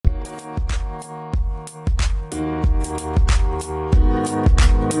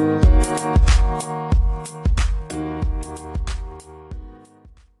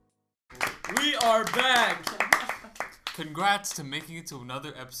Congrats to making it to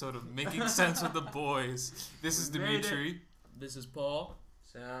another episode of Making Sense with the Boys. This is Dimitri. This is Paul.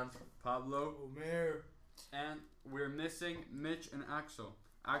 Sam. Pablo. Omer. And we're missing Mitch and Axel.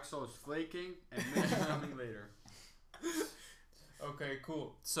 Axel is flaking and Mitch is coming later. Okay,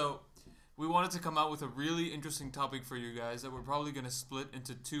 cool. So, we wanted to come out with a really interesting topic for you guys that we're probably going to split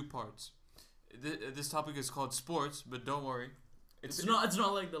into two parts. This topic is called sports, but don't worry. It's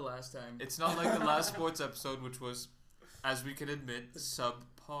not like the last time. It's not like the last sports episode, which was, as we can admit,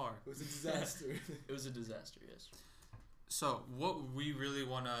 subpar. It was a disaster. It was a disaster, yes. So, what we really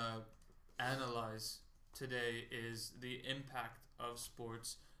want to analyze today is the impact of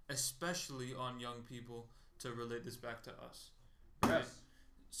sports, especially on young people, to relate this back to us. Right? Yes.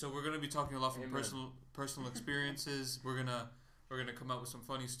 So we're gonna be talking a lot from Amen. personal experiences. We're gonna come out with some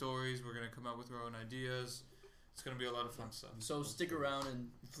funny stories. We're gonna come out with our own ideas. It's gonna be a lot of fun stuff. So stick around and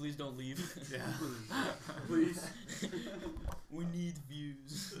please don't leave. Yeah. Please. We need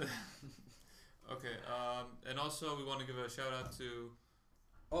views. Okay. And also we want to give a shout out to.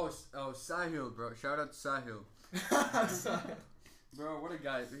 Oh, Sahil, bro. Shout out to Sahil. Bro, what a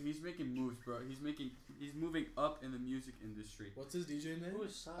guy. He's making moves, bro. He's moving up in the music industry. What's his DJ name? Who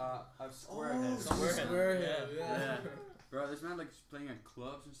is Sam? I've Squarehead. Squarehead. Yeah. Bro, this man like playing at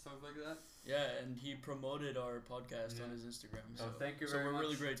clubs and stuff like that. Yeah, and he promoted our podcast on his Instagram. So thank you so very much. we're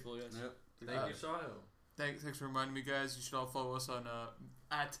really grateful, guys. Yep. Thank you, Sahil. Thanks for reminding me, guys. You should all follow us on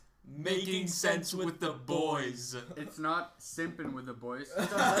at Making Sense with the Boys. It's not simping with the boys.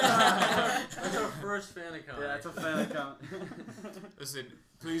 That's our first fan account. Yeah, it's a fan account. Listen,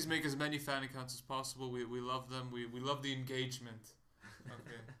 please make as many fan accounts as possible. We love them. We love the engagement.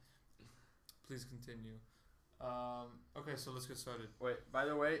 Okay. Please continue. Okay, so let's get started. Wait, by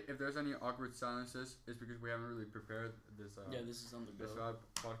the way, if there's any awkward silences, it's because we haven't really prepared this. Yeah, this is on the this go.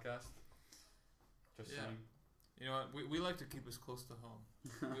 podcast. Just Yeah. saying. You know what? We like to keep us close to home.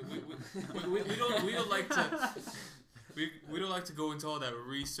 We don't like to we don't like to go into all that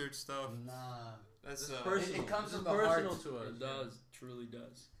research stuff. Nah. That's It's personal. It comes This from is the personal heart. to us. It does, truly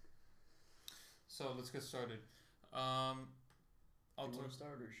does. So let's get started. I'll Do you talk. want to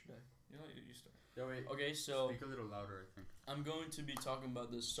start or should I? You know, you start. Yeah, wait. Okay, so Speak a little louder, I think. I'm going to be talking about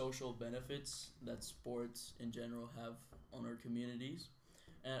the social benefits that sports in general have on our communities,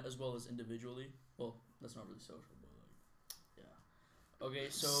 as well as individually. Well, that's not really social, but like, yeah. Okay,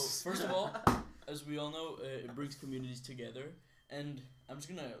 so first of all, as we all know, it brings communities together, and I'm just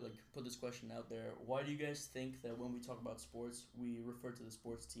gonna like put this question out there: why do you guys think that when we talk about sports, we refer to the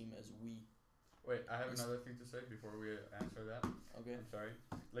sports team as we? Wait, I have another thing to say before we answer that. Okay. I'm sorry.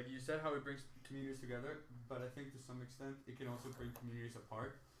 Like you said, how it brings communities together, but I think to some extent it can also bring communities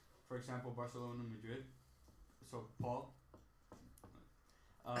apart. For example, Barcelona and Madrid. So, Paul.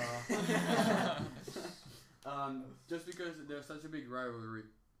 Just because there's such a big rivalry,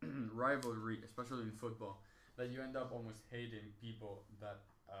 especially in football, that you end up almost hating people that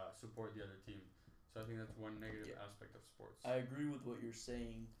support the other team. So I think that's one negative aspect of sports. I agree with what you're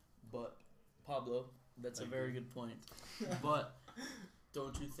saying, but Pablo, that's Thank a very you. good point. But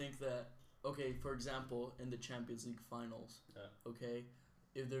don't you think that, okay, for example, in the Champions League finals, Yeah. okay,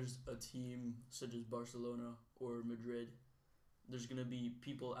 if there's a team such as Barcelona or Madrid, there's going to be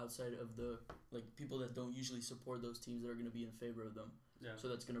people outside of the, like, people that don't usually support those teams that are going to be in favor of them. Yeah. So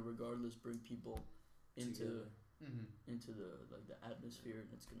that's going to regardless bring people into Together. into the, like, the atmosphere, and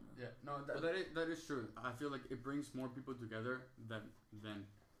it's going to... Yeah. No, that is true. I feel like it brings more people together than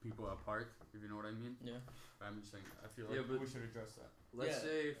people apart. If you know what I mean. Yeah. But I'm just saying. I feel like Yeah, but we should address that. Let's Yeah.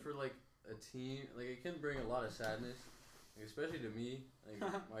 say for like a team, like it can bring a lot of sadness, like, especially to me. Like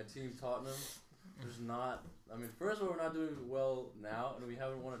my team Tottenham, there's not. I mean, first of all, we're not doing well now, and we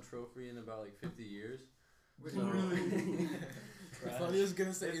haven't won a trophy in about like 50 years. I thought he was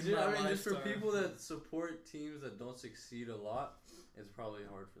gonna say in my I mean, just for lifetime. people that support teams that don't succeed a lot, it's probably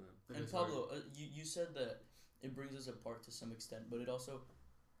hard for them. That And is hard. Pablo, you said that it brings us apart to some extent, but it also,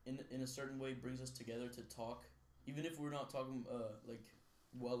 in a certain way, brings us together to talk. Even if we're not talking like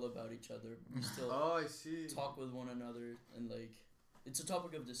well about each other, we still Oh, I see. talk with one another, and like it's a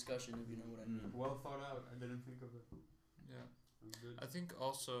topic of discussion, if you know what I mean. Well thought out. I didn't think of it. Yeah. That's good. I think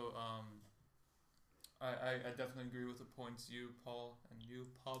also, I definitely agree with the points you, Paul, and you,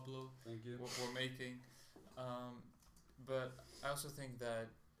 Pablo, Thank you. were making. But I also think that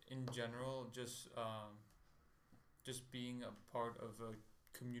in general, just being a part of a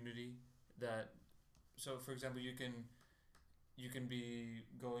community that, so for example, you can be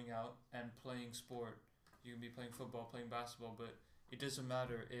going out and playing sport. You can be playing football, playing basketball, but it doesn't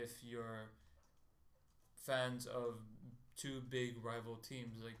matter if you're fans of two big rival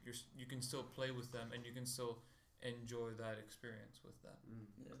teams. Like you can still play with them, and you can still enjoy that experience with them.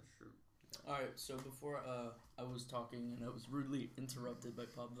 Yeah. That's true. All right. So before I was talking and I was rudely interrupted by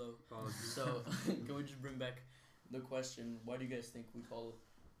Pablo. Apologies. So can we just bring back the question? Why do you guys think we call,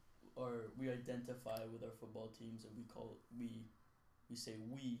 or we identify with our football teams and we say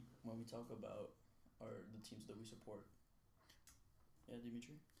we when we talk about the teams that we support? Yeah,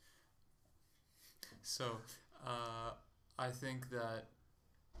 Dimitri. So, I think that,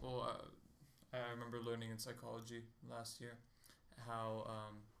 I remember learning in psychology last year how,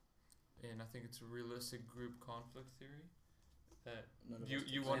 I think it's realistic group conflict theory, that None of you us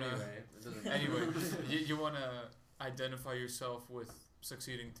you can- wanna Anyway, it doesn't anyway you wanna identify yourself with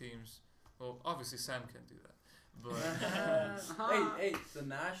succeeding teams. Well, obviously Sam can do that, but hey, the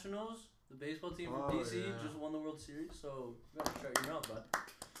Nationals, the baseball team from Oh, DC, yeah. just won the World Series, so you gotta shut your mouth, bud.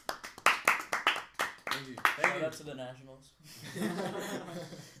 Thank you. Shout out to the Nationals.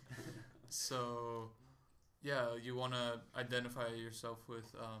 so yeah, you wanna identify yourself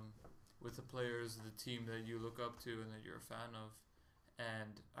with the players, the team that you look up to and that you're a fan of,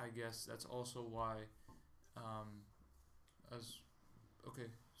 and I guess that's also why, No, I just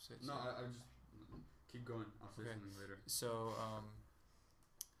keep going. I'll say Okay. something later. So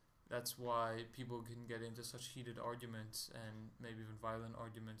that's why people can get into such heated arguments and maybe even violent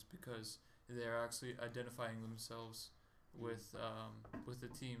arguments, because they're actually identifying themselves with the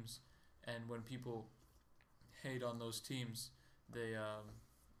teams, and when people hate on those teams, they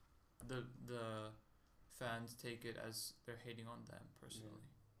the fans take it as they're hating on them personally.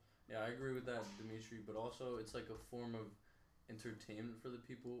 Yeah, I agree with that, Dimitri. But also, it's like a form of entertainment for the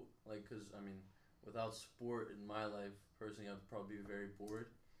people. Like, cause I mean, without sport in my life, personally, I'd probably be very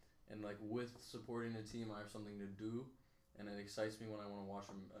bored. And like with supporting a team, I have something to do, and it excites me when I want to watch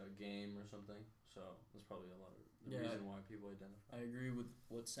a game or something. So that's probably a lot of the Yeah. reason why people identify. I agree with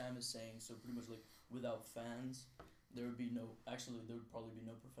what Sam is saying. So pretty much like without fans, there would probably be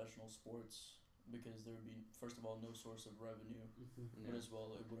no professional sports, because there would be, first of all, no source of revenue, but as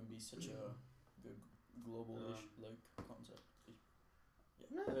well it wouldn't be such a good global concept.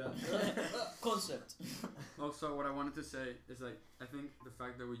 Concept. Also, what I wanted to say is like I think the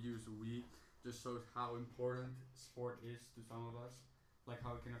fact that we use we just shows how important sport is to some of us, like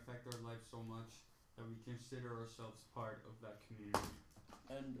how it can affect our life so much that we consider ourselves part of that community.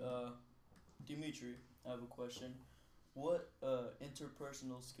 And Dimitri, I have a question. What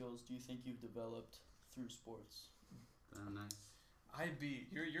interpersonal skills do you think you've developed through sports? Nice. IB,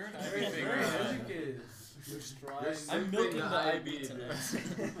 you're an Very, IB very thing. educated. You're striving. I'm Something milking that the I IB did.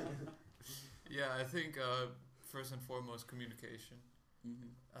 tonight. Yeah, I think first and foremost communication,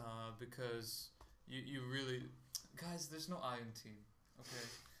 because you really, guys, there's no I in team, okay?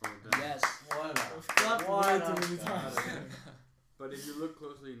 Yes. Why not? We've clapped Why way not? too many times. But if you look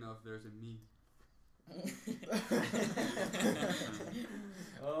closely enough, there's a me.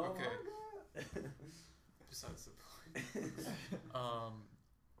 Oh Okay. my God. Besides the point.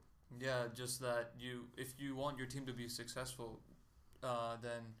 Yeah, just that if you want your team to be successful,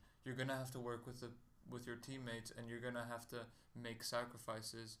 then you're gonna have to work with your teammates, and you're gonna have to make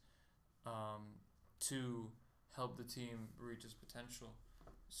sacrifices, to help the team reach its potential.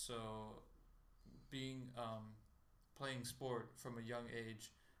 So, playing sport from a young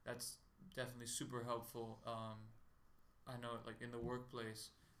age, that's definitely super helpful. I know, like in the workplace,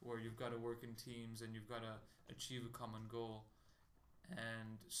 where you've got to work in teams and you've got to achieve a common goal,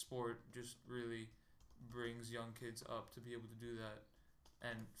 and sport just really brings young kids up to be able to do that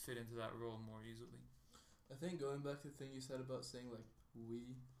and fit into that role more easily. I think going back to the thing you said about saying like we,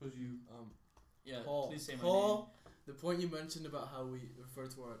 Who's you? Yeah, Paul. please say my Paul, the point you mentioned about how we refer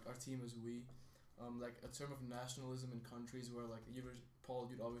to our team as we, like a term of nationalism in countries where like Paul,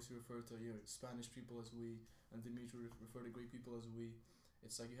 you'd obviously refer to Spanish people as we, and Dimitri would refer to Greek people as we.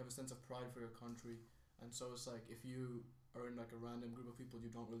 It's like you have a sense of pride for your country, and so it's like if you are in like a random group of people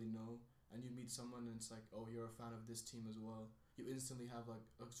you don't really know, and you meet someone and it's like, oh, you're a fan of this team as well, you instantly have like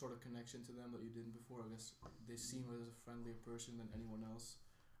a sort of connection to them that you didn't before. I guess they seem as a friendlier person than anyone else,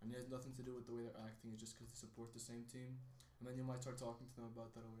 and it has nothing to do with the way they're acting. It's just because they support the same team, and then you might start talking to them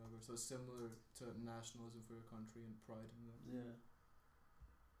about that or whatever. So it's similar to nationalism for your country and pride in them. Yeah.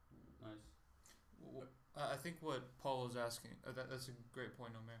 Nice. I think what Paul was asking, that's a great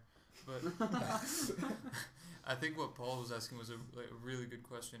point, Omer, but I think what Paul was asking was a really good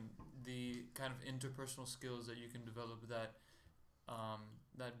question. The kind of interpersonal skills that you can develop that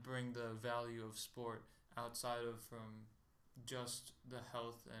bring the value of sport outside of from just the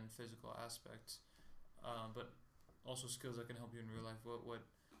health and physical aspects, but also skills that can help you in real life. What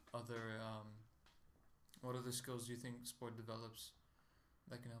other skills do you think sport develops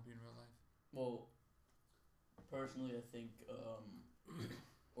that can help you in real life? Well, Personally, I think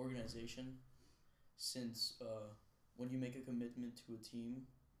organization, since when you make a commitment to a team,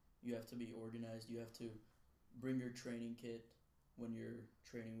 you have to be organized. You have to bring your training kit when you're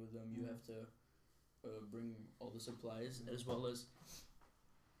training with them. You have to bring all the supplies as well as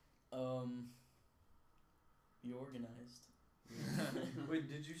be organized. Wait,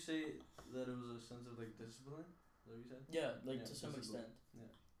 did you say that it was a sense of like discipline? Is that what you said? Yeah, like Yeah, to some discipline. extent.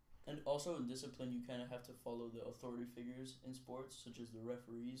 Yeah. And also in discipline, you kind of have to follow the authority figures in sports, such as the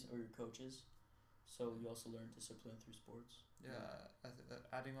referees or your coaches. So you also learn discipline through sports. Yeah,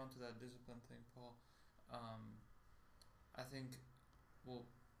 adding on to that discipline thing, Paul. I think, well,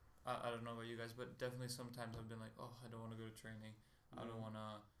 I don't know about you guys, but definitely sometimes I've been like, oh, I don't want to go to training. I don't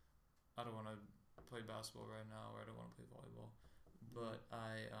wanna play basketball right now, or I don't want to play volleyball. But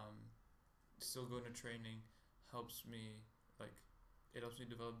I still going to training helps me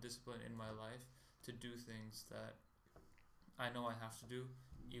develop discipline in my life to do things that I know I have to do,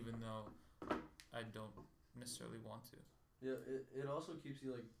 even though I don't necessarily want to. Yeah, it also keeps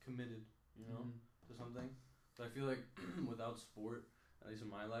you like committed, you know, to something. So I feel like without sport, at least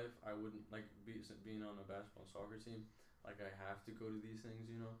in my life, I wouldn't like being on a basketball and soccer team. Like I have to go to these things,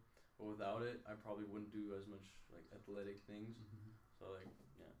 you know. But without it, I probably wouldn't do as much like athletic things. So like,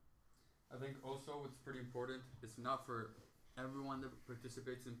 yeah. I think also what's pretty important, it's not for everyone that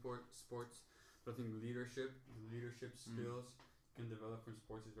participates in sports, but I think leadership skills you can develop from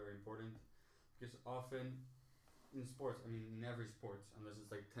sports is very important. Because often in sports, I mean in every sports, unless it's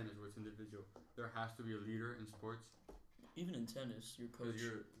like tennis where it's individual, there has to be a leader in sports. Even in tennis, your coach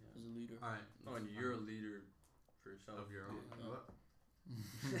is a leader. Alright. Oh, and you're a leader for yourself. Of your own. Yeah. What?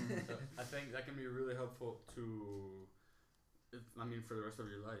 So I think that can be really helpful to, for the rest of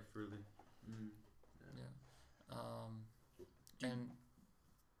your life, really. Yeah. And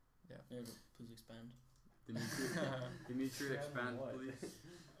Yeah, please expand. Dimitri, expand, please.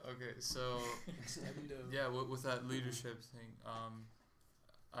 okay, so yeah, with that leadership thing,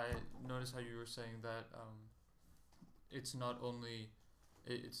 I noticed how you were saying that it's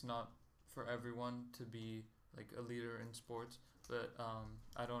not for everyone to be like a leader in sports, but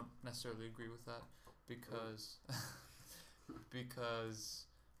I don't necessarily agree with that because because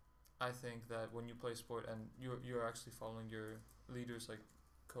I think that when you play sport and you're actually following your leaders like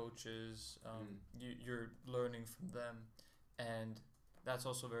coaches, you're learning from them, and that's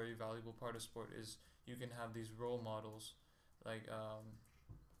also a very valuable part of sport is you can have these role models like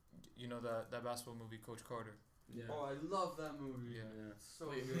you know that basketball movie Coach Carter. Yeah. Oh, I love that movie. Yeah. It's so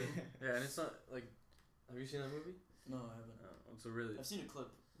good. Yeah, and it's not like. Have you seen that movie? No, I haven't. It's a really. I've seen a clip,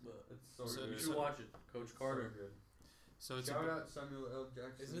 but It's so So good. You should watch it, Coach Carter. So good. So it's Shout out Samuel L.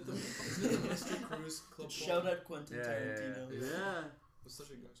 Jackson. Isn't it the Mystery Cruise Club? shout out Quentin Yeah, Tarantino. Yeah. It's such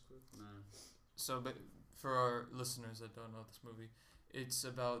a nice clip. So, but for our listeners that don't know this movie, it's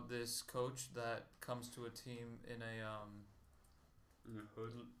about this coach that comes to a team in a In the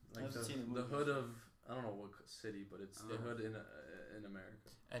hood. Like I've seen the the movie. hood of I don't know what city, but it's the Oh. hood in America.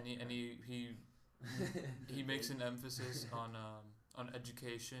 and he makes an emphasis on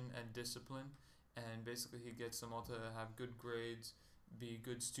education and discipline, and basically he gets them all to have good grades, be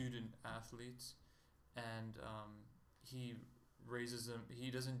good student athletes, and he raises them. He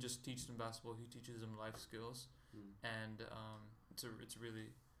doesn't just teach them basketball; he teaches them life skills, and it's a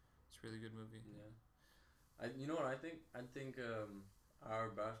really good movie. Yeah. You know what I think? I think our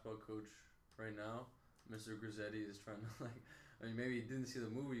basketball coach right now, Mr. Grizzetti, is trying to like. I mean, maybe he didn't see the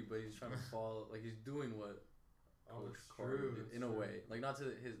movie, but he's trying to follow. Like he's doing what Coach Carter did in a way. Like not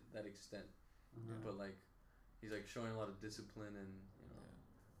to that extent, but like he's like showing a lot of discipline and you know.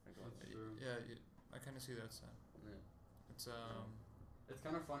 Like, That's true. Yeah, I kind of see that, Sam. yeah. It's It's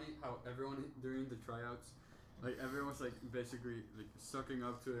kind of funny how everyone during the tryouts, like everyone's like basically like sucking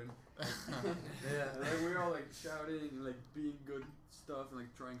up to him. Yeah. And, like we were all like shouting and like being good stuff and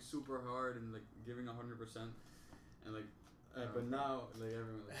like trying super hard and like giving 100%, and like. But now, like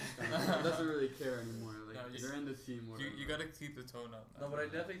everyone like, kinda doesn't really care anymore. Like No, they're in the team. you Whatever. gotta keep the tone up. No, but I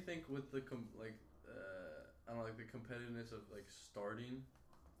definitely think with the I don't know, like the competitiveness of like starting,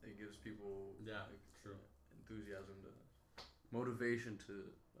 it gives people Yeah, like, true. enthusiasm to motivation to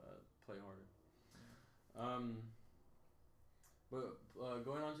play harder. But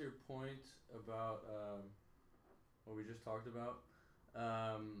going on to your point about what we just talked about,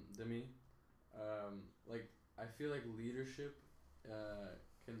 Demi, like I feel like leadership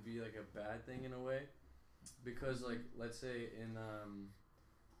can be like a bad thing in a way, because like let's say in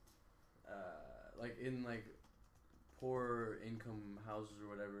poor income houses or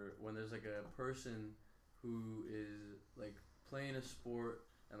whatever, when there's like a person who is like playing a sport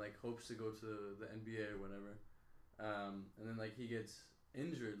and like hopes to go to the NBA or whatever, and then like he gets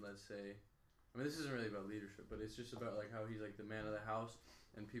injured, let's say. I mean, this isn't really about leadership, but it's just about like how he's like the man of the house,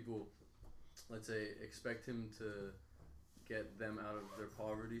 and people, let's say, expect him to get them out of their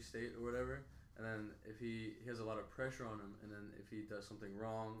poverty state or whatever. And then if he has a lot of pressure on him, and then if he does something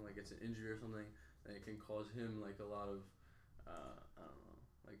wrong, like gets an injury or something, then it can cause him like a lot of, I don't know,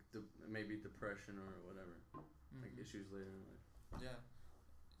 like maybe depression or whatever, like issues later in life.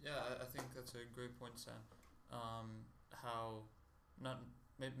 I think that's a great point, Sam. How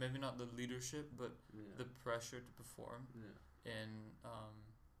maybe not the leadership, but the pressure to perform in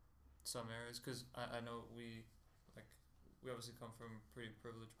some areas, because I know we obviously come from pretty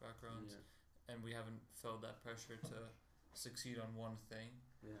privileged backgrounds, and we haven't felt that pressure to succeed on one thing.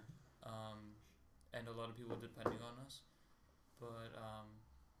 And a lot of people depending on us, but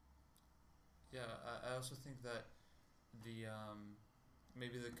I also think that the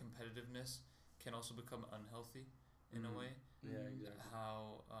maybe the competitiveness can also become unhealthy in a way. Yeah, exactly.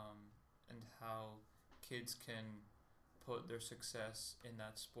 How kids can put their success in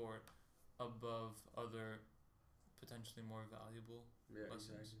that sport above other potentially more valuable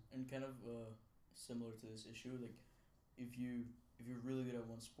lessons. Exactly. And kind of similar to this issue, like if you're really good at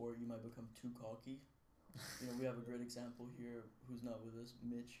one sport, you might become too cocky. You know, we have a great example here who's not with us,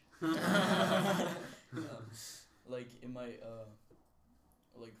 Mitch. Like it might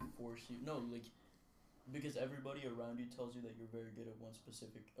like force you, no, like because everybody around you tells you that you're very good at one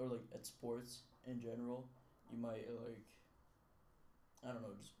specific, or like at sports in general, you might like, I don't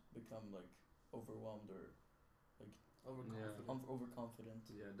know, just become like overwhelmed or like overconfident.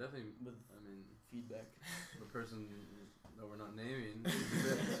 Yeah, definitely. With feedback. The person that we're not naming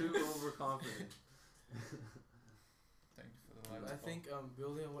is a bit too overconfident. Thank you for the live. I think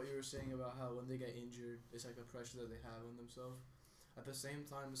building on what you were saying about how when they get injured, it's like a pressure that they have on themselves. At the same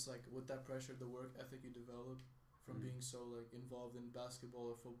time, it's like with that pressure, the work ethic you develop from being so like involved in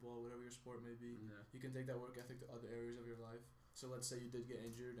basketball or football, whatever your sport may be, you can take that work ethic to other areas of your life. So let's say you did get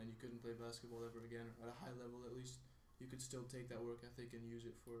injured and you couldn't play basketball ever again, or at a high level at least, you could still take that work ethic and use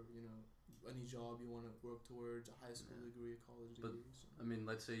it for, you know, any job you want to work towards, a high school degree, a college degree. So. I mean,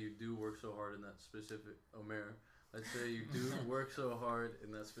 let's say you do work so hard in that specific, Omer, let's say you do work so hard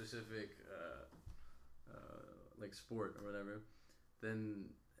in that specific like sport or whatever, then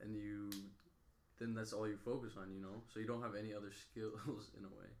that's all you focus on, you know, so you don't have any other skills in a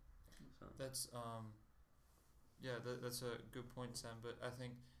way. So. That's that's a good point, Sam. But I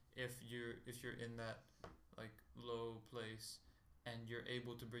think if you're in that like low place and you're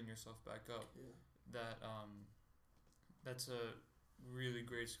able to bring yourself back up, that's a really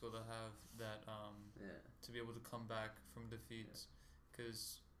great skill to have. That to be able to come back from defeats,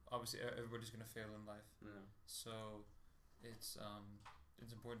 because obviously everybody's gonna fail in life. So it's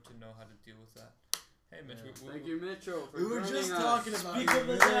important to know how to deal with that. Hey, Mitch. Thank you, Mitchell. For we were just joining us. talking about Speak you. of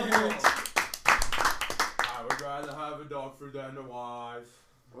the devil. I would rather have a dog food than a wife.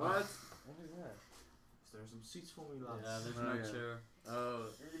 What? What is that? Is there some seats for me, lads? Yeah, there's Oh, no yeah. chair. Oh.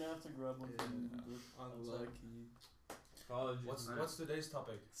 You're gonna have to grab one from the Unlucky. College. What's today's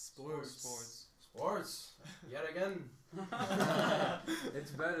topic? Sports. Sports. Yet again.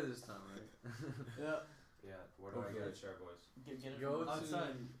 It's better this time, right? Yeah. Where do I get a chair, boys? Get it Go from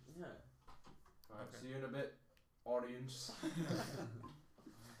outside. Yeah. Alright, Okay. see you in a bit, audience.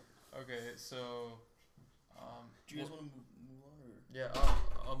 Okay, so Do you guys want to move on or? yeah,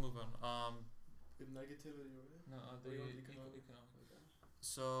 I'll move on. With negativity, right? No, the you want economic. Okay.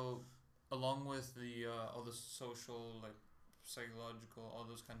 So, along with the all the social, like psychological, all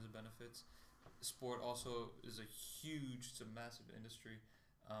those kinds of benefits, sport also is a huge, it's a massive industry.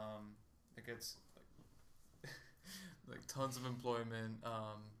 It gets like tons of employment.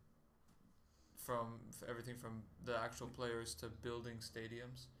 From everything from the actual players to building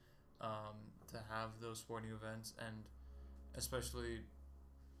stadiums, to have those sporting events, and especially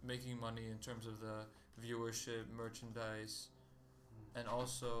making money in terms of the viewership, merchandise, and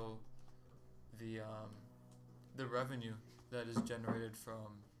also the revenue that is generated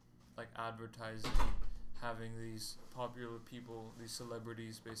from like advertising, having these popular people, these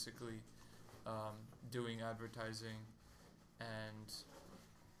celebrities basically doing advertising, and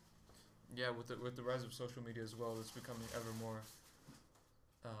with the rise of social media as well, it's becoming ever more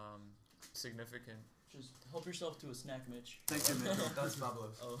significant. Just help yourself to a snack, Mitch. Thank you, Mitchell. That's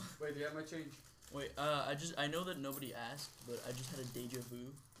fabulous. Oh. Wait, do you have my change? Wait, I know that nobody asked, but I just had a deja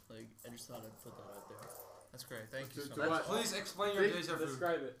vu. Like, I just thought I'd put that out there. That's great. Thank you so That's- much. Please explain your deja vu.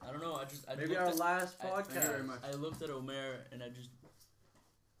 Describe it. I don't know. I Maybe looked our at, last I- podcast. Thank you very much. I looked at Omer and I just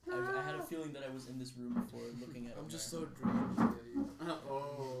I had a feeling that I was in this room before looking at. I'm just Omer. so dreamy.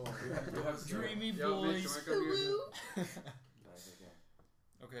 Oh. You have to Dreamy Yo, Mitch, boys. you wanna come here? Nice,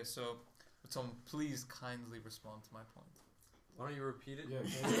 okay. Okay, so would someone please kindly respond to my point? Why don't you repeat it? Yeah,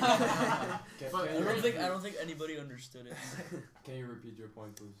 But I don't think anybody understood it. can you repeat your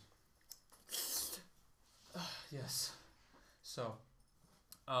point, please? Yes. So,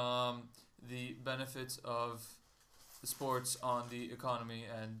 the benefits of the sports on the economy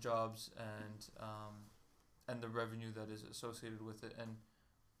and jobs and the revenue that is associated with it, and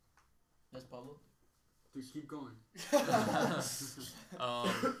That's Pablo. Dude, keep going.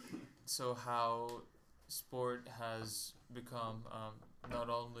 so how sport has become not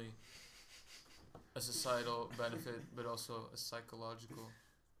only a societal benefit but also a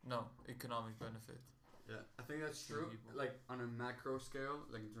economic benefit. Yeah, I think that's true. People. Like on a macro scale,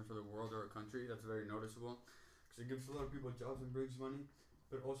 like in terms of the world or a country, that's very noticeable because it gives a lot of people jobs and brings money.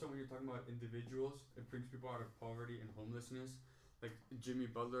 But also when you're talking about individuals, it brings people out of poverty and homelessness. Like Jimmy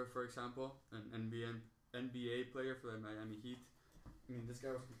Butler, for example, an NBA player for the Miami Heat. I mean, this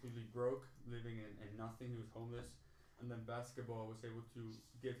guy was completely broke, living in nothing. He was homeless, and then basketball was able to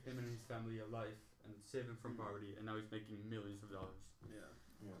give him and his family a life and save him from poverty. And now he's making millions of dollars. Yeah.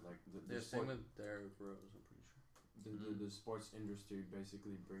 Yeah, like the Yeah, same sport, with Derrick Rose, I'm pretty sure. the sports industry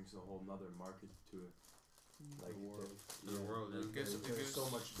basically brings a whole nother market to it. Like The world. The world, yeah. like, Guess- there's guess- so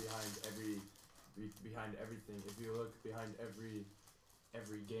much behind behind everything. If you look behind every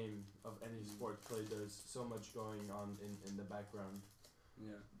game of any sport played, there's so much going on in the background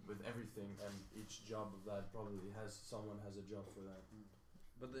Yeah. with everything, and each job of that probably someone has a job for that.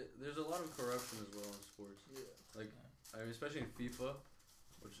 But there's a lot of corruption as well in sports. Yeah. I mean, especially in FIFA,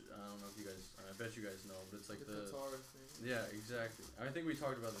 which I don't know if you guys. I bet you guys know, but it's like the Qatar thing. Yeah, exactly. I think we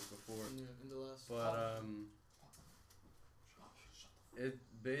talked about this before. Yeah, in the last. But it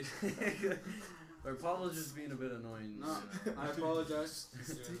basically. Like Pablo's just being a bit annoying. No, I apologize.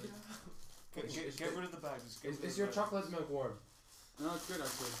 Get rid of the bag. Just get rid Is of your the bag. chocolate milk warm? No, it's good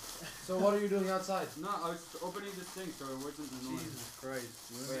actually. So what are you doing outside? No, I was opening this thing so it wasn't annoying. Jesus Christ!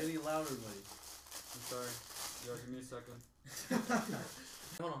 You won't Wait. get any louder, buddy. I'm sorry. Yo, give me a second.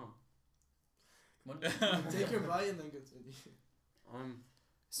 Hold on. Come on. Take your bite and then continue.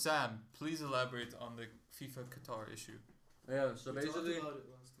 Sam, please elaborate on the FIFA Qatar issue. Yeah. So We talked basically, about it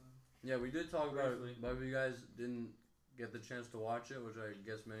last time. yeah, we did talk about Briefly. it, but if you guys didn't get the chance to watch it, which I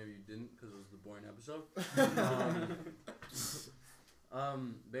guess many of you didn't because it was the boring episode.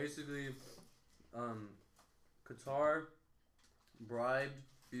 Basically, Qatar bribed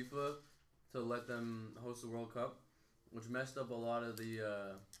FIFA to let them host the World Cup, which messed up a lot of the.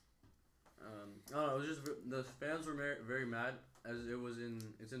 I don't know. It was just the fans were very mad as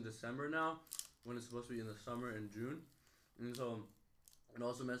it's in December now, when it's supposed to be in the summer in June, and so it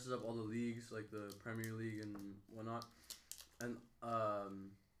also messes up all the leagues like the Premier League and whatnot, and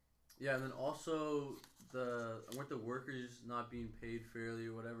yeah, and then also weren't the workers not being paid fairly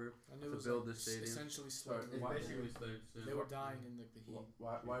or whatever And it to was build like the stadium. essentially It's slavery. It's Why- basically slaves. They were dying in like the heat.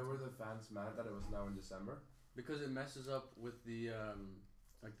 Why were the fans mad that it was now in December? Because it messes up with the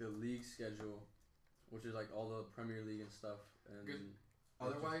like the league schedule, which is like all the Premier League and stuff. And Good.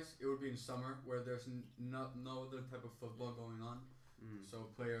 Otherwise, it would be in summer where there's no other type of football going on,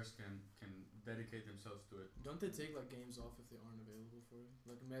 so players can dedicate themselves to it. Don't they take like games off if they aren't available for it?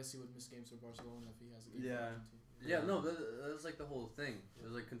 Like Messi would miss games for Barcelona if he has a game Yeah. for Argentina. yeah, no, that's like the whole thing.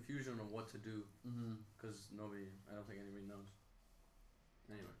 There's like confusion on what to do Mm-hmm. because I don't think anybody knows.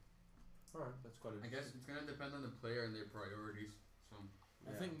 Anyway, Alright, that's quite I guess it's gonna depend on the player and their priorities. So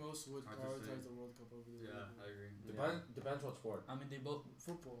I yeah. think most would Hard to prioritize say. the World Cup over the yeah, World I agree. Depends what sport. I mean, they both.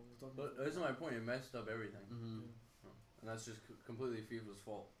 Football. We're talking But about that's not my point. It messed up everything, Mm-hmm. and that's just completely FIFA's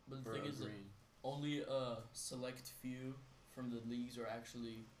fault But the for thing is that agreeing. only a select few from the leagues are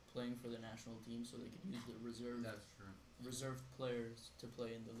actually playing for the national team, so they can use the That's true. reserved players to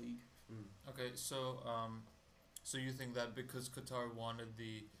play in the league. Okay, so so you think that because Qatar wanted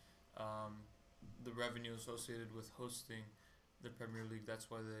the revenue associated with hosting the Premier League, that's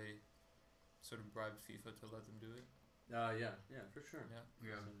why they sort of bribed FIFA to let them do it? Yeah, for sure. Yeah.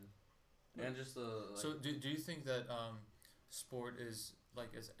 Yeah. And just the like, So do you think that sport is like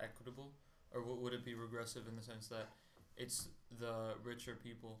as equitable, or would it be regressive in the sense that it's the richer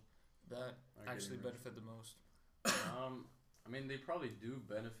people that are actually getting rich. benefit the most? I mean, they probably do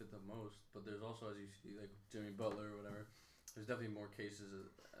benefit the most, but there's also, as you see, like Jimmy Butler or whatever, there's definitely more cases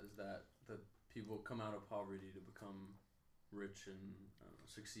as that people come out of poverty to become rich and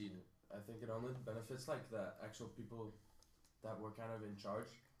succeed. I think it only benefits like the actual people that were kind of in charge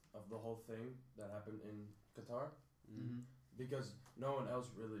of the whole thing that happened in Qatar. Mm-hmm. because no one else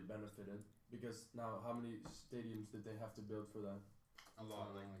really benefited. Because now, how many stadiums did they have to build for that? A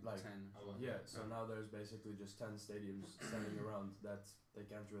lot, Like, 10. a lot. Yeah, so now there's basically just 10 stadiums standing around that they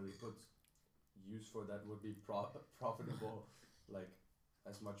can't really put use for that would be profitable, like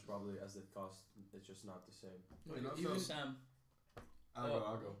as much probably as it costs. It's just not the same. No, And also- even Sam.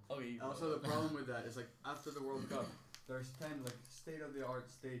 I'll go. Okay. You go. Also, the problem with that is like after the World Cup, there's 10 like state of the art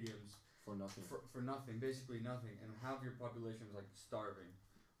stadiums For nothing. for nothing, basically nothing, and half your population is like starving.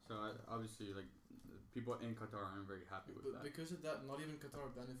 So obviously, like people in Qatar aren't very happy with But that. because of that, not even Qatar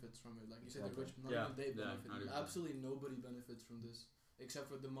benefits from it. Like you said, the Exactly. rich, not Yeah, even they yeah, benefit. not even Absolutely nobody benefits from this,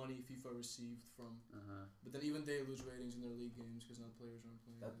 except for the money FIFA received from. Uh-huh. But then even they lose ratings in their league games because now players aren't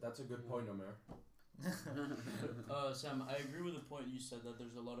playing. That's a good point, Omer. Sam, I agree with the point you said that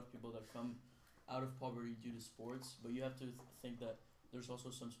there's a lot of people that come out of poverty due to sports, but you have to think that there's also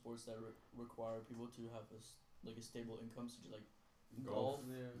some sports that require people to have like a stable income, such as like golf,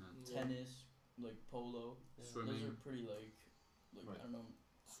 Yeah. tennis, like polo. Those Swimming. are pretty like Right. I don't know,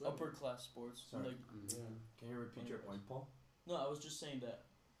 Swimming. upper class sports. Sorry. Like Yeah. Can you repeat your point, Paul? no, I was just saying that.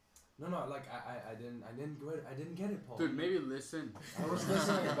 No, like I didn't get it, Paul. Dude, maybe listen. I was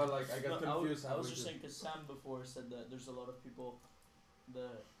listening, but like I got No, confused. I was halfway just through. saying because Sam before said that there's a lot of people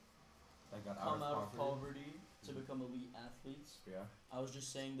that I got come out of poverty. poverty to become elite athletes. Yeah. I was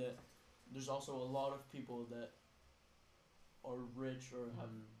just saying that there's also a lot of people that are rich or have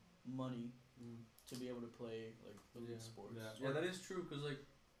money to be able to play like elite sports. Yeah, that is true because like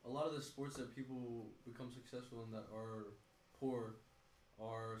a lot of the sports that people become successful in that are poor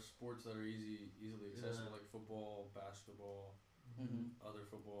are sports that are easily accessible, Yeah. like football, basketball, Mm-hmm. other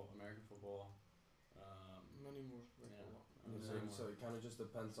football, American football. Many more. Like Yeah. a lot. So it kind of just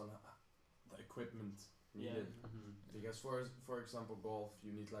depends on the equipment Yeah. needed. Because for example, golf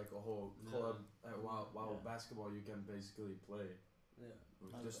you need like a whole Yeah. club. While Yeah. basketball you can basically play Yeah.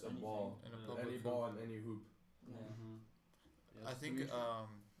 with Out just of a ball, In a Yeah. public any field. ball and any hoop. Yeah. Yeah, I it's think mutual.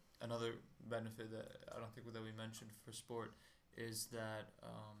 another benefit that I don't think that we mentioned for sport is that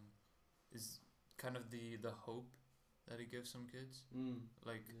is kind of the hope that it gives some kids,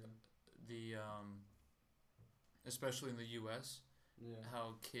 like Yeah. the especially in the U.S. Yeah.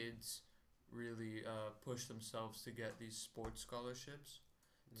 how kids really push themselves to get these sports scholarships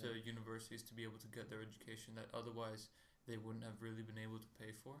to Yeah. universities to be able to get their education that otherwise they wouldn't have really been able to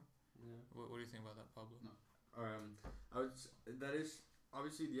pay for. Yeah. What do you think about that, Pablo? No. That is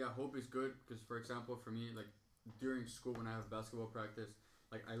obviously hope is good because for example for me like during school when I have basketball practice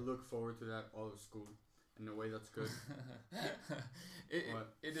like I look forward to that all of school in a way that's good.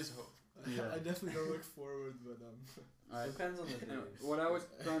 What? It is hope. Yeah. I definitely don't look forward, but Alright. Depends on the day. Anyway, what I was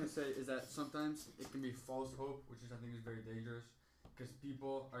trying to say is that sometimes it can be false hope, which is I think is very dangerous, because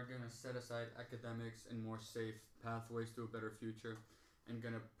people are gonna set aside academics and more safe pathways to a better future, and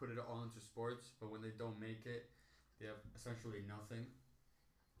gonna put it all into sports. But when they don't make it, they have essentially nothing.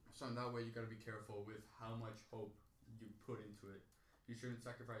 So in that way, you gotta be careful with how much hope you put into it. You shouldn't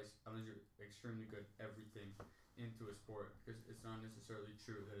sacrifice unless you're extremely good everything into a sport, because it's not necessarily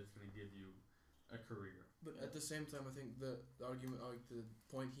true that it's gonna give you a career. But at the same time, I think the argument, or the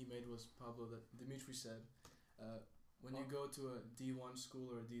point he made was Pablo that Dimitri said, when you go to a D1 school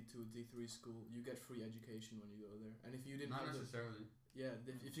or a D2, D3 school, you get free education when you go there. And if you didn't Not have necessarily.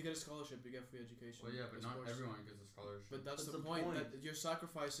 if you get a scholarship, you get free education. Well, yeah, but of not course. everyone gets a scholarship. But that's the point, that you're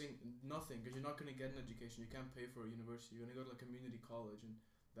sacrificing nothing because you're not going to get an education. You can't pay for a university. You're going to go to like community college and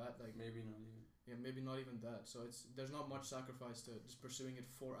that like Maybe not even. yeah, maybe not even that. So there's not much sacrifice to just pursuing it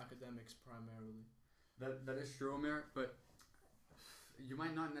for academics primarily. That is true, Omer, but you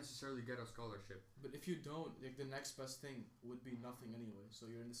might not necessarily get a scholarship. But if you don't, like the next best thing would be nothing anyway. So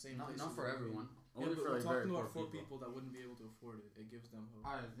you're in the same place. Not as for everybody. everyone. Yeah, Only but for we're like very talking poor about for people. people that wouldn't be able to afford it. It gives them hope.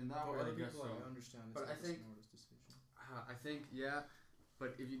 In that For way, other I guess people, so. I understand. It's But not I think- the smartest decision. I think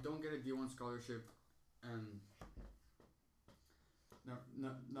but if you don't get a D1 scholarship, and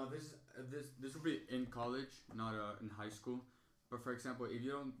no, this will be in college, not in high school. But for example, if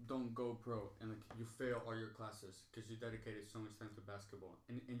you don't go pro and like you fail all your classes because you dedicated so much time to basketball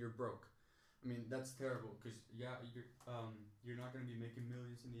and you're broke, I mean that's terrible because you're not gonna be making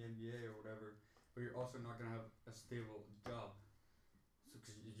millions in the NBA or whatever, but you're also not gonna have a stable job. So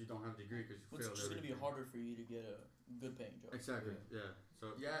because you don't have a degree because you It's failed just going to be everything. harder for you to get a good paying job. Exactly. Yeah.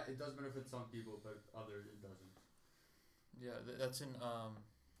 So it does benefit some people, but others it doesn't. Yeah, that's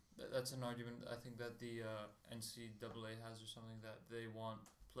an argument I think that the NCAA has or something, that they want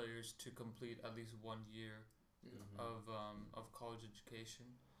players to complete at least 1 year Mm-hmm. of college education,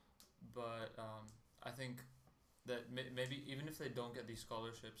 but I think that maybe even if they don't get these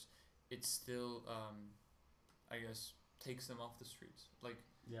scholarships, it's still I guess takes them off the streets. Like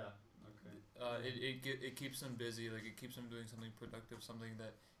Yeah. Okay. it keeps them busy. Like it keeps them doing something productive, something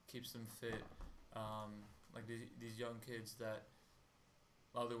that keeps them fit. Like these young kids that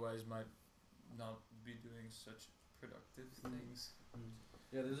otherwise might not be doing such productive things.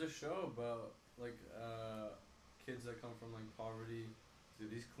 Yeah, there's a show about like kids that come from like poverty. Dude,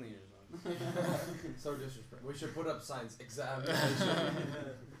 these cleaners on. So disrespectful. We should put up signs. Exam.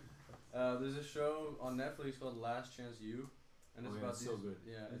 There's a show on Netflix called Last Chance U, and it's Oh, yeah, about it's these. so good.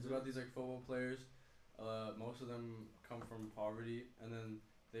 Yeah, it's about these like football players. Most of them come from poverty, and then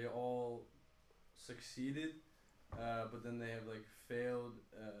they all succeeded, but then they have like failed.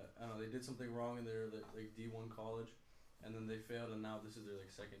 I don't know. They did something wrong in their like D1 college, and then they failed, and now this is their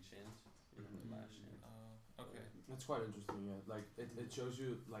like second chance, you know, their last chance. Okay. That's quite interesting. Yeah, like it shows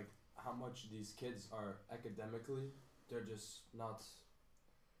you like how much these kids are academically. They're just not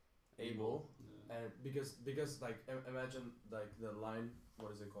able. Yeah. And because like imagine like the line,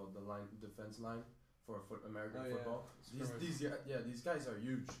 what is it called, the line, defense line for American Oh, yeah. football. These guys are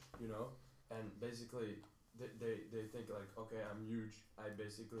huge, you know, and basically they think like, okay, I'm huge, I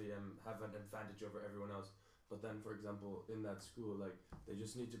basically have an advantage over everyone else. But then, for example, in that school, like they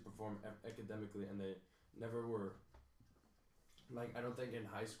just need to perform academically, and they never were. Like I don't think in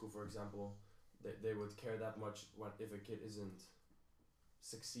high school, for example, they would care that much if a kid isn't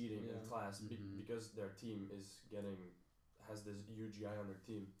succeeding in Yeah. class Mhm. because their team has this huge guy on their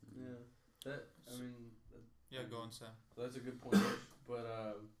team. Yeah. That I mean. Yeah, go on, Sam. So that's a good point, Ish. But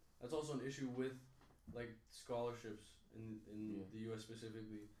that's also an issue with like scholarships in Yeah. the U.S.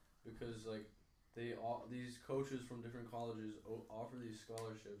 specifically, because like these coaches from different colleges offer these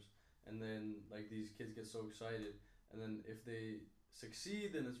scholarships, and then like these kids get so excited, and then if they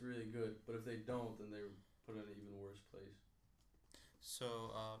succeed, then it's really good. But if they don't, then they're put in an even worse place.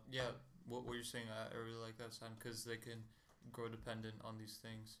 So yeah, what you're saying, I really like that, Sam, because they can grow dependent on these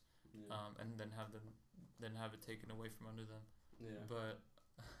things, Yeah. and then have it taken away from under them. Yeah. But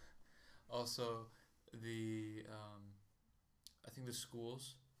also the I think the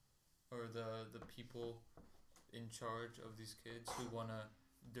schools or the people in charge of these kids who wanna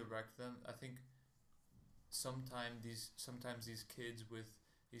direct them. I think sometimes these kids with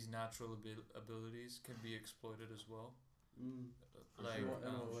these natural abilities can be exploited as well. For Like sure.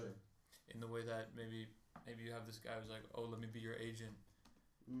 In a way. in the way that maybe you have this guy who's like, oh, let me be your agent,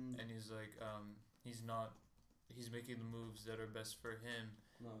 and he's like he's making the moves that are best for him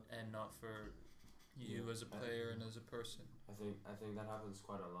No. and not for you Yeah. as a player and as a person. I think that happens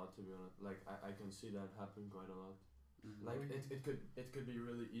quite a lot, to be honest. Like I can see that happen quite a lot. Mhm. Like it could be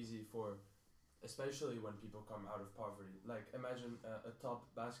really easy for, especially when people come out of poverty. Like imagine a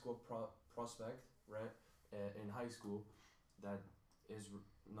top basketball prospect, right, in high school, that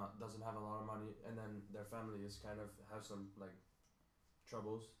doesn't have a lot of money, and then their family is kind of have some like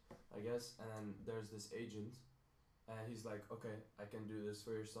troubles, I guess, and then there's this agent, and he's like, okay, I can do this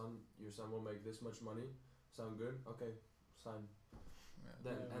for your son. Your son will make this much money. Sound good? Okay, sign. Yeah.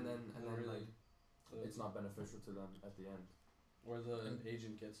 Then Yeah, and then really, like it's not beneficial to them at the end. Or the And-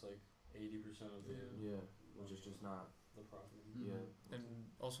 agent gets like 80% of the Yeah, which is just not. the profit. Yeah. And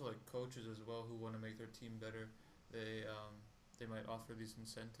also like coaches as well who want to make their team better, they might offer these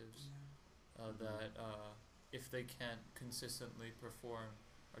incentives that if they can't consistently perform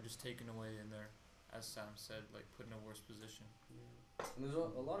are just taken away and they're, as Sam said, like put in a worse position. Yeah. And there's a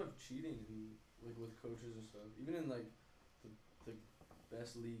lot of cheating in, like with coaches and stuff. Even in like the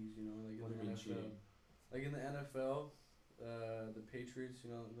best leagues, you know, like in What do the you mean NFL. cheating? Like in the NFL, the Patriots, you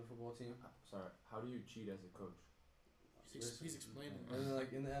know, the football team. Sorry, how do you cheat as a coach? He's explaining. And then,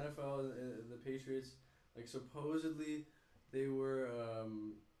 like in the NFL, the Patriots, like supposedly they were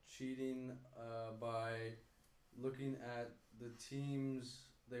cheating by looking at the teams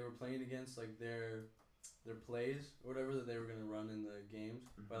they were playing against, like their plays or whatever that they were gonna run in the games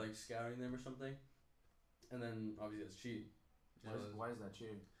by like scouting them or something, and then obviously that's cheating. Why is that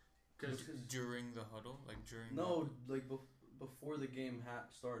cheating? Because During the huddle, like during no, like before the game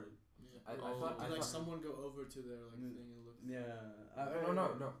started. Yeah. I Oh. thought. Did like someone go over to their like Mm. thing and look? Yeah.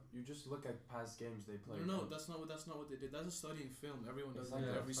 No. You just look at past games they played. No, that's not what they did. That's just studying film. Everyone does that in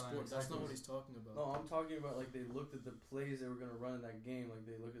Exactly. every Yeah, sport. That's not exactly. what he's talking about. No, I'm talking about like they looked at the plays they were gonna run in that game. Like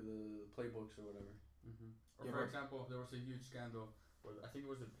they look at the playbooks or whatever. Mm-hmm. Or Yeah, for but- example, there was a huge scandal where I think it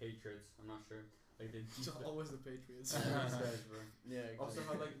was the Patriots. I'm not sure. Like they It's always the Patriots. These guys, bro. Yeah. Exactly. Also,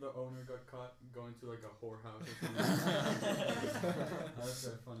 how like the owner got caught going to like a whorehouse or something. That's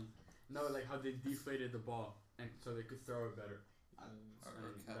very funny. No, like how they deflated the ball and so they could throw it better. or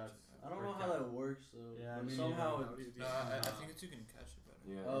And catch that's- it. I don't know how that works though. Yeah, but me somehow neither. How do you do No, that? I think it's you can catch it better.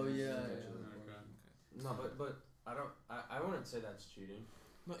 Yeah. Oh, it is yeah, actually. yeah. Okay. No, but I don't. I wouldn't say that's cheating.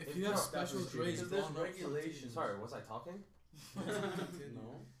 No, if If you have not, special that's grades Because there's drawn up from regulations. Sorry, was I talking?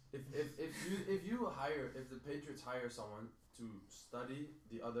 No. If you hire, if the Patriots hire someone to study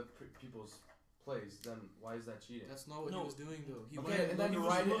the other people's plays, then why is that cheating? That's not what he No. was doing though. He Okay, and then he was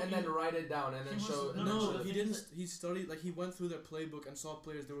write it and looking- then write it down and then he was- show. and then no, show No, the- he the thing didn't. is He studied like he went through their playbook and saw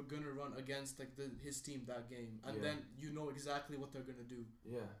players they were gonna run against like his team that game, and Yeah. then you know exactly what they're gonna do.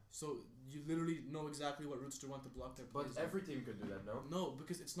 Yeah, So you literally know exactly what routes to run to block their but plays. every team could do that, no? No,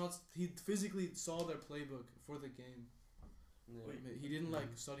 because it's not. He physically saw their playbook for the game. Yeah. He didn't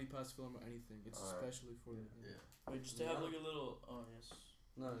like study past film or anything. It's Alright. especially for the game. Yeah. Wait, just to have like a little. Oh yes.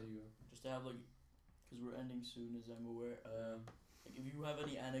 No, you go. Just to have like, because we're ending soon, as I'm aware. Like if you have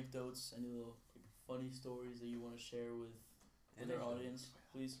any anecdotes, any little like, funny stories that you want to share with our Anecdotes. audience,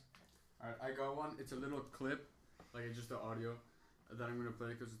 please. Alright, I got one. It's a little clip, like it's just the audio that I'm gonna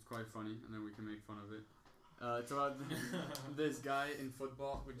play because it's quite funny, and then we can make fun of it. It's about this guy in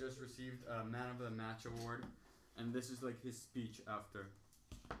football who just received a Man of the Match award, and this is like his speech after.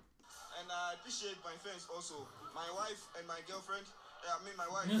 And I appreciate my friends also. My wife and my girlfriend. I mean my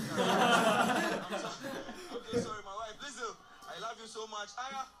wife. I'm so sorry, my wife. Listen, I love you so much.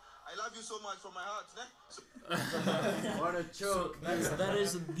 Aya, I love you so much from my heart. Ne? What a joke. That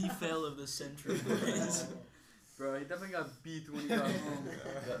is the fail of the century. Bro, he definitely got beat when he got home.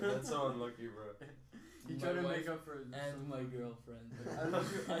 That's so unlucky, bro. He My tried to wife make up for it. and my girlfriend. I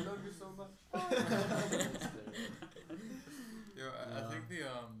love you. I love you so much. I think the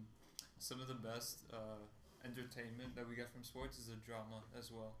some of the best entertainment that we get from sports is the drama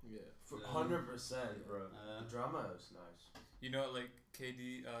as well. Yeah. 100%, bro. The drama is nice. You know, like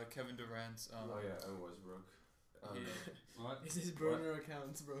KD, Kevin Durant's. Oh yeah, and Westbrook. he- What? It's his burner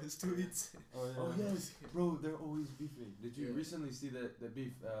accounts, bro. His tweets. Oh yes, bro, they're always beefing. Did you Yeah. recently see the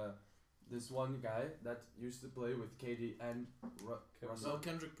beef? This one guy that used to play with KD and Oh, Russell.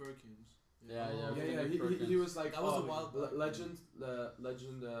 Kendrick Perkins. Yeah, Yeah, yeah, yeah. Kendrick He Perkins. was like That was a oh, wild le- back legend. The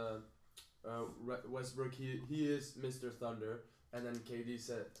legend. Westbrook. He is Mr. Thunder, and then KD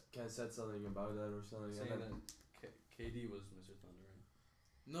said something about that or something. Saying And then, that KD was Mr. Thunder, right?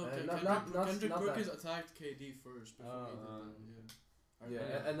 No, not Kendrick that. Perkins attacked KD first before Oh, he did that.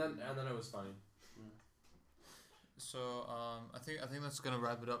 yeah, and then it was funny. So I think that's gonna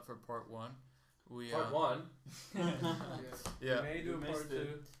wrap it up for part one. We Part one. yeah. We may do a part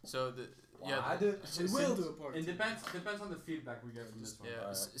two. So the We will do a part. It two. depends on the feedback we get from this one. Yeah,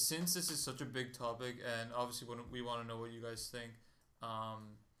 Alright. since this is such a big topic, and obviously we want to know what you guys think,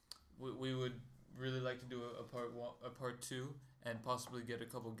 we would really like to do a part two, and possibly get a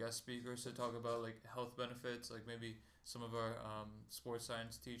couple guest speakers to talk about like health benefits, like maybe some of our sports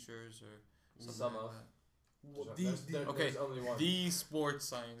science teachers or something Some like of. that. Okay, There's only one. The sports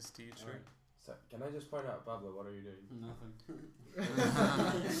science teacher. Alright. So, can I just point out, Pablo? What are you doing? Nothing.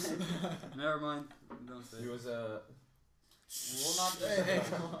 Never mind. Don't say. He it. was We'll not. Hey,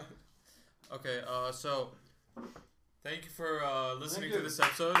 come on. Okay, so thank you for listening Thank to you. this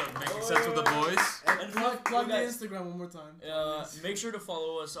episode of Making Sense with the Boys. And Plug the guys, Instagram one more time. make sure to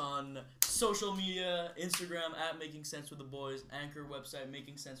follow us on social media, Instagram at Making Sense with the Boys, Anchor website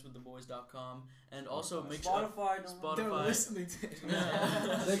makingSenseWithTheBoys.com, and also make sure Spotify. They're Spotify. listening to it.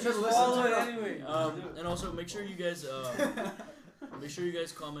 They can listen Follow to it it. anyway. And also make sure you guys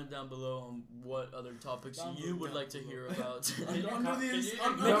comment down below on what other topics you would like to hear about. Under the Make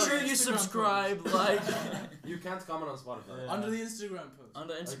No, sure you Instagram subscribe, post. like You can't comment on Spotify. Yeah. Under the Instagram post. on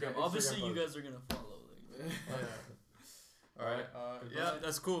the Instagram. Okay, Obviously, Instagram you post. guys are gonna follow. Like, All right. Yeah,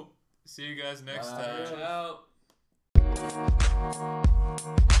 that's cool. See you guys next Bye. time.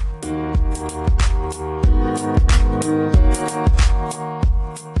 Ciao.